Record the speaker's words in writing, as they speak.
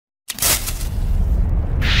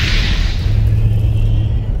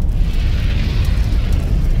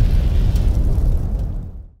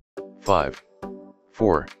5,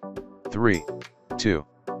 4, 3, 2,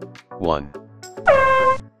 1.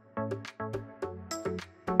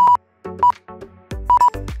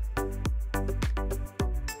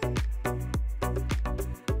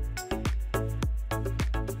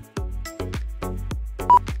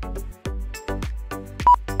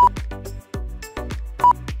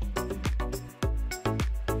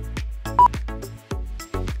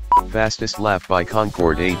 Fastest lap by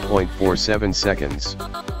Concord 8.47 seconds.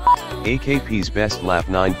 AKP's best lap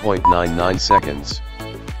 9.99 seconds.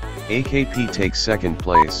 AKP takes second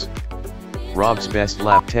place. Rob's best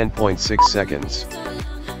lap 10.6 seconds.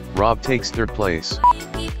 Rob takes third place.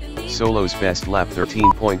 Solo's best lap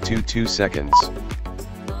 13.22 seconds.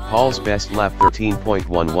 Paul's best lap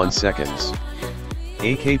 13.11 seconds.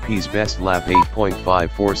 AKP's best lap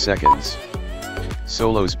 8.54 seconds.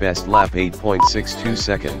 Solo's best lap 8.62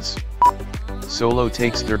 seconds. Solo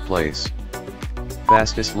takes third place.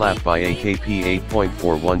 Fastest lap by AKP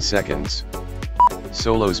 8.41 seconds.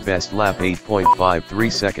 Solo's best lap 8.53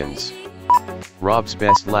 seconds. Rob's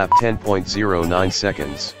best lap 10.09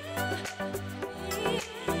 seconds.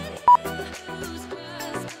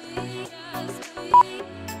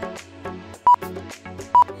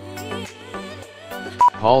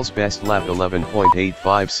 Paul's best lap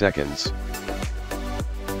 11.85 seconds.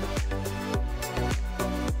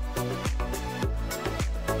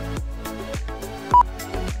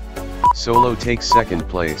 Solo takes second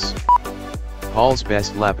place. Paul's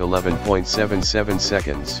best lap 11.77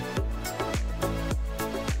 seconds.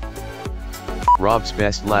 Rob's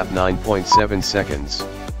best lap 9.7 seconds.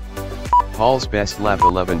 Paul's best lap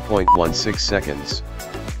 11.16 seconds.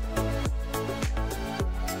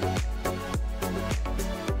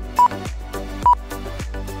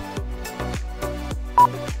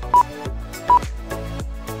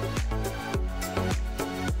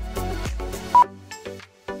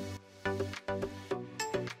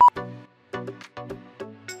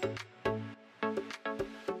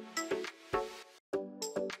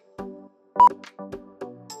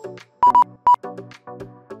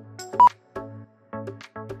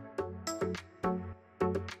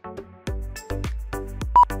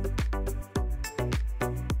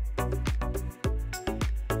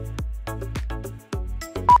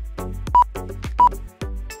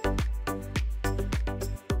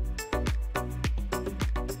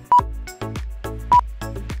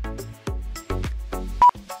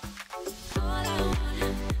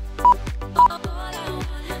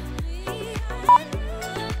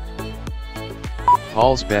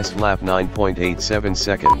 Paul's best lap 9.87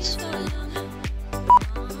 seconds.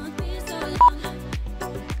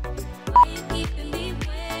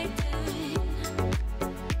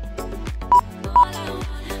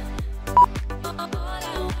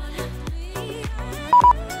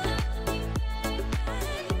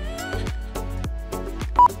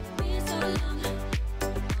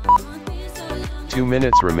 Two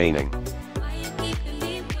minutes remaining.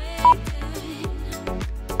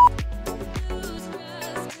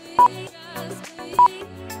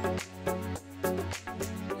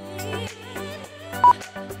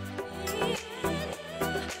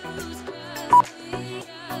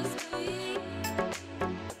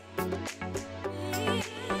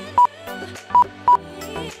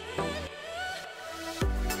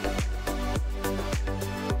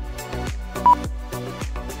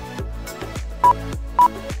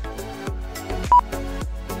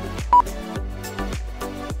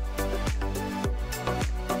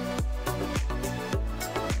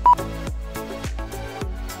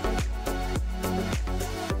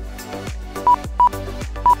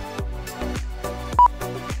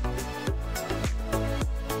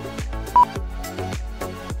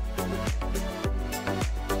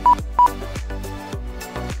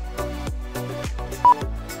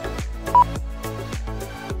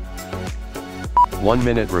 One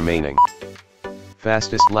minute remaining.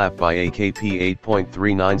 Fastest lap by AKP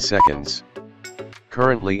 8.39 seconds.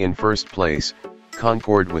 Currently in first place,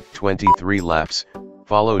 Concord with 23 laps,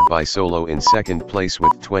 followed by Solo in second place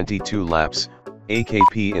with 22 laps,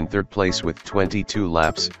 AKP in third place with 22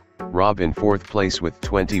 laps, Rob in fourth place with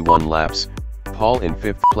 21 laps, Paul in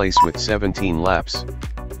fifth place with 17 laps.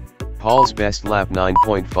 Paul's best lap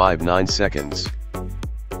 9.59 seconds.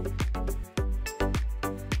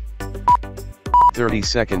 30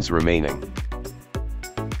 seconds remaining.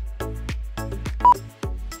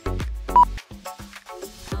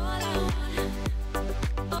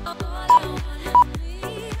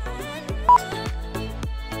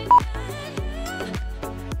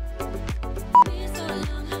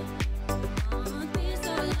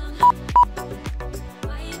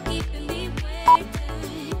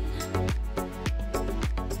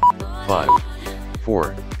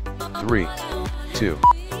 3, 2,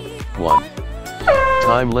 1.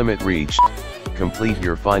 Time limit reached, complete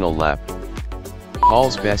your final lap.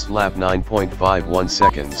 Paul's best lap 9.51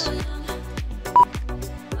 seconds.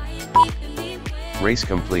 Race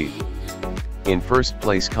complete. In first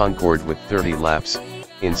place Concord with 30 laps,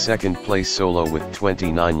 in second place Solo with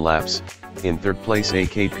 29 laps, in third place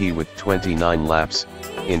AKP with 29 laps,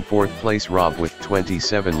 in fourth place Rob with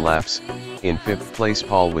 27 laps, in fifth place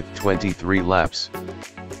Paul with 23 laps.